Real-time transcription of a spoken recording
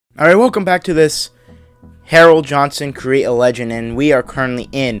Alright, welcome back to this Harold Johnson Create a Legend, and we are currently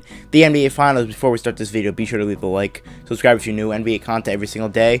in the NBA Finals. Before we start this video, be sure to leave a like, subscribe if you're new. NBA content every single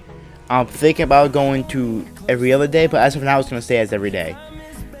day. I'm thinking about going to every other day, but as of now, it's going to stay as every day.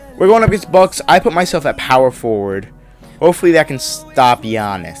 We're going up against Bucks. I put myself at power forward. Hopefully that can stop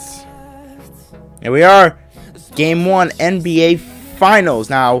Giannis. Here we are. Game 1, NBA Finals.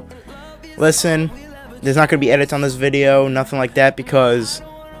 Now, listen, there's not going to be edits on this video, nothing like that, because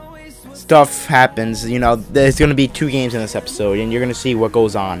stuff happens. You know, there's going to be 2 games in this episode, and you're going to see what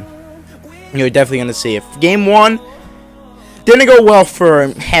goes on. You're definitely going to see it. Game 1 didn't go well for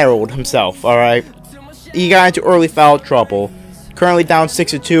Harold himself, alright? He got into early foul trouble. Currently down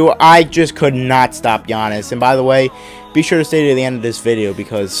 6-2. I just could not stop Giannis. And by the way, be sure to stay to the end of this video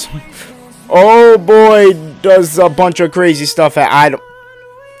because oh boy, does a bunch of crazy stuff.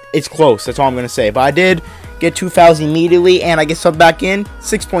 It's close, that's all I'm going to say. But I did get 2 fouls immediately, and I get subbed back in.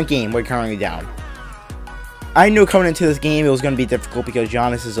 6-point game, we're currently down. I knew coming into this game it was going to be difficult because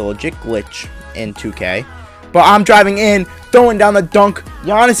Giannis is a legit glitch in 2K. But I'm driving in, throwing down the dunk.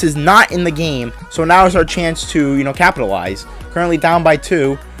 Giannis is not in the game, so now is our chance to, you know, capitalize. Currently down by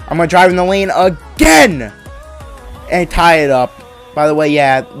 2. I'm going to drive in the lane again and tie it up. By the way,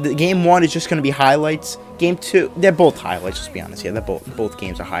 yeah, the game 1 is just going to be highlights. Game 2, they're both highlights, just to be honest. Yeah, they're both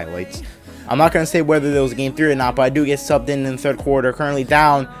games are highlights. I'm not going to say whether there was a game 3 or not, but I do get subbed in the third quarter. Currently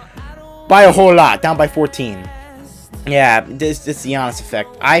down by a whole lot, down by 14. Yeah, this is the Giannis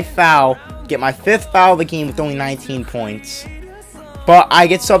effect. I foul, get my 5th foul of the game with only 19 points. But I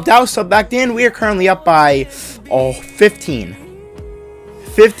get subbed out, subbed back in. We are currently up by 15.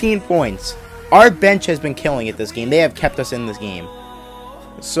 15 points. Our bench has been killing it this game. They have kept us in this game.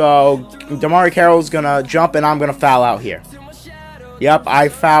 So, DeMar Carroll's going to jump, and I'm going to foul out here. Yep, I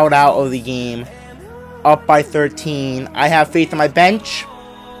fouled out of the game. Up by 13. I have faith in my bench.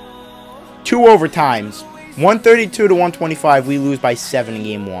 2 overtimes. 132 to 125. We lose by 7 in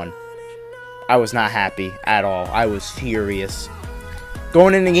game 1. I was not happy at all. I was furious.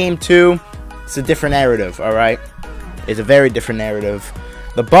 Going into game 2, it's a different narrative, alright? It's a very different narrative.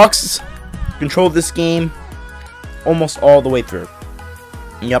 The Bucks controlled this game almost all the way through.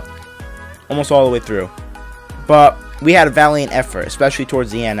 Yep. Almost all the way through. But we had a valiant effort, especially towards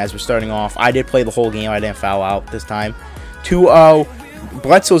the end as we're starting off. I did play the whole game. I didn't foul out this time. 2-0.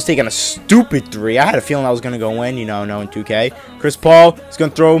 Bledsoe's taking a stupid 3. I had a feeling I was going to go in, you know, in 2K. Chris Paul is going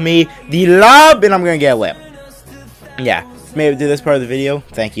to throw me the lob, and I'm going to get a lip. Yeah. Maybe do this part of the video.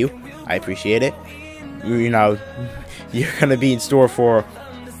 Thank you. I appreciate it. You know, you're going to be in store for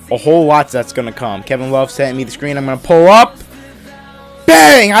a whole lot that's going to come. Kevin Love sent me the screen. I'm going to pull up.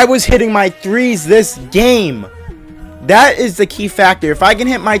 Bang! I was hitting my 3s this game. That is the key factor. If I can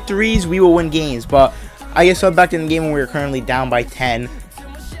hit my 3s, we will win games. But I get subbed back in the game when we were currently down by 10.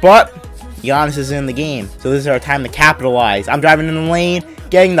 But Giannis is in the game. So this is our time to capitalize. I'm driving in the lane,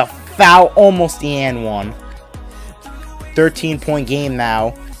 getting the foul, almost the and one. 13-point game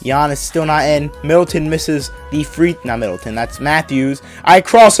now. Giannis still not in. Middleton misses the free... Not Middleton, that's Matthews. I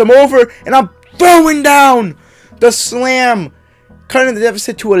cross him over, and I'm throwing down the slam. Cutting the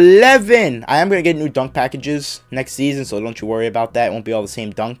deficit to 11. I am going to get new dunk packages next season, so don't you worry about that. It won't be all the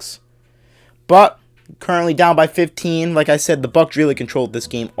same dunks. But currently down by 15. Like I said, the Bucks really controlled this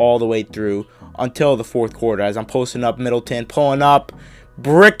game all the way through until the 4th quarter. As I'm posting up Middleton, pulling up,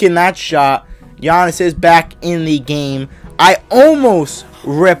 bricking that shot. Giannis is back in the game. I almost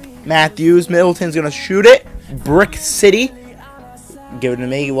rip Matthews. Middleton's going to shoot it. Brick City. Give it to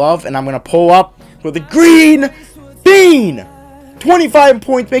me, Love. And I'm going to pull up with a green bean. 25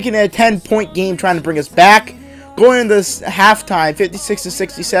 points, making it a 10-point game, trying to bring us back. Going into this halftime,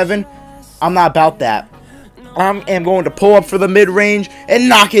 56-67. I'm not about that. I am going to pull up for the mid-range and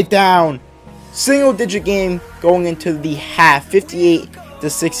knock it down. Single-digit game going into the half,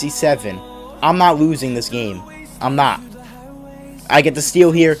 58-67. I'm not losing this game. I'm not. I get the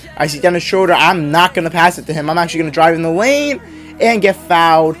steal here. I see down his shoulder. I'm not going to pass it to him. I'm actually going to drive in the lane and get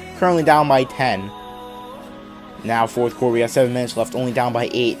fouled. Currently down by 10. Now, 4th quarter, we got 7 minutes left, only down by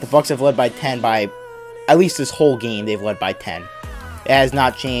 8. The Bucks have led by 10 by, at least this whole game, they've led by 10. It has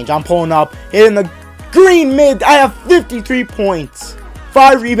not changed. I'm pulling up, hitting the green mid. I have 53 points.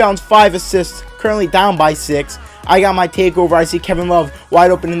 5 rebounds, 5 assists. Currently down by 6. I got my takeover. I see Kevin Love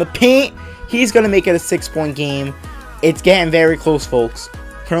wide open in the paint. He's going to make it a 6-point game. It's getting very close, folks.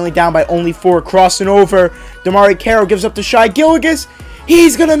 Currently down by only 4. Crossing over. DeMar Carroll gives up to Shai Gilgeous.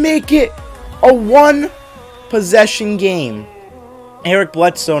 He's going to make it a 1-possession game. Eric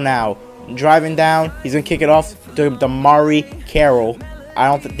Bledsoe now driving down. He's going to kick it off to DeMar Carroll. I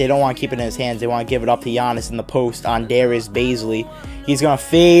don't think they don't want to keep it in his hands. They want to give it up to Giannis in the post on Darius Bazley. He's going to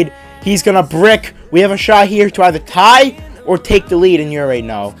fade. He's going to brick. We have a shot here to either tie or take the lead, and you already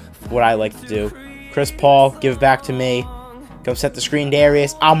know what I like to do. Chris Paul, give it back to me. Go set the screen,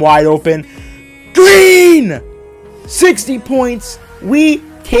 Darius. I'm wide open. Green! 60 points. We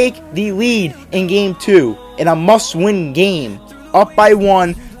take the lead in game 2 in a must-win game. Up by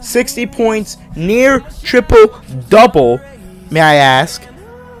 1. 60 points. Near triple-double, may I ask.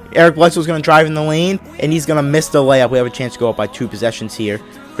 Eric Bledsoe's going to drive in the lane, and he's going to miss the layup. We have a chance to go up by 2 possessions here.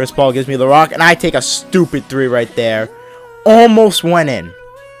 Chris Paul gives me the rock, and I take a stupid 3 right there. Almost went in.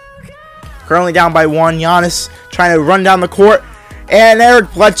 Currently down by 1. Giannis trying to run down the court, and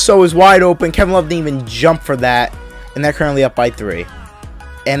Eric Bledsoe is wide open. Kevin Love didn't even jump for that, and they're currently up by 3.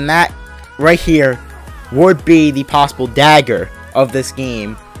 And that right here would be the possible dagger of this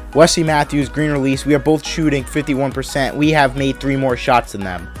game. Wesley Matthews, green release. We are both shooting 51%. We have made 3 more shots than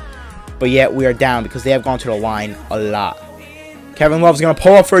them. But yet we are down because they have gone to the line a lot. Kevin Love's going to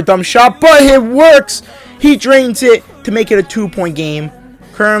pull up for a dumb shot, but it works. He drains it to make it a 2-point game.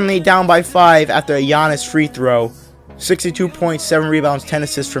 Currently down by 5 after a Giannis free throw. 62 points, 7 rebounds, 10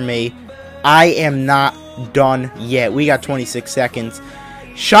 assists for me. I am not done yet. We got 26 seconds.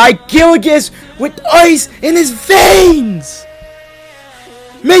 Shai Gilgeous with ice in his veins.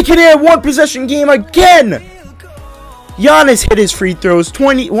 Making it a 1-possession game again. Giannis hit his free throws.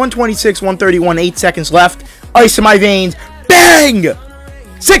 126, 131, 8 seconds left. Ice in my veins. Bang!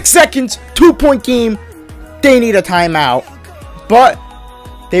 6 seconds, 2-point game. They need a timeout. But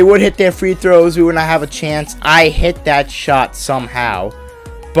they would hit their free throws. We would not have a chance. I hit that shot somehow.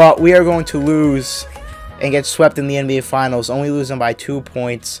 But we are going to lose and get swept in the NBA Finals. Only losing by 2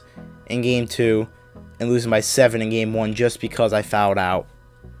 points in Game 2. And losing by 7 in Game 1 just because I fouled out.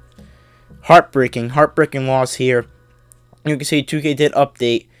 Heartbreaking loss here. You can see 2K did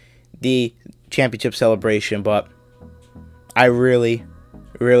update the championship celebration, but I really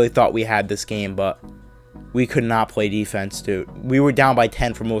thought we had this game, but we could not play defense, dude. We were down by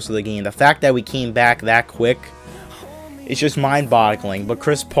 10 for most of the game. The fact that we came back that quick, it's just mind-boggling. But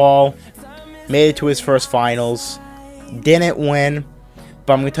Chris Paul made it to his first finals. Didn't win,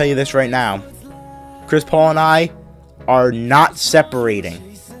 but I'm going to tell you this right now. Chris Paul and I are not separating.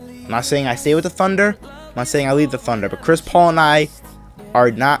 I'm not saying I stay with the Thunder. I'm not saying I leave the Thunder. But Chris Paul and I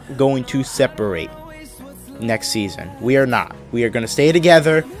are not going to separate next season. We are not. We are going to stay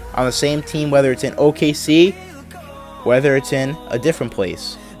together on the same team, whether it's in OKC, whether it's in a different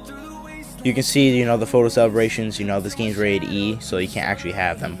place. You can see, you know, the photo celebrations. You know, this game's rated E, so you can't actually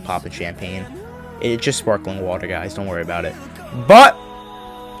have them popping champagne. It's just sparkling water, guys. Don't worry about it. But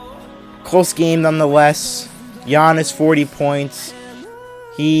close game nonetheless. Giannis, 40 points.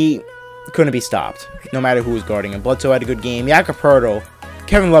 He couldn't be stopped, no matter who was guarding him. Bledsoe had a good game. Jakob Poeltl.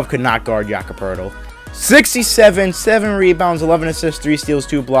 Kevin Love could not guard Jakob Poeltl. 67, 7 rebounds, 11 assists, 3 steals,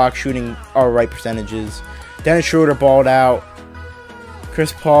 2 blocks, shooting alright percentages. Dennis Schroeder balled out.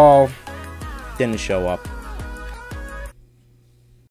 Chris Paul didn't show up.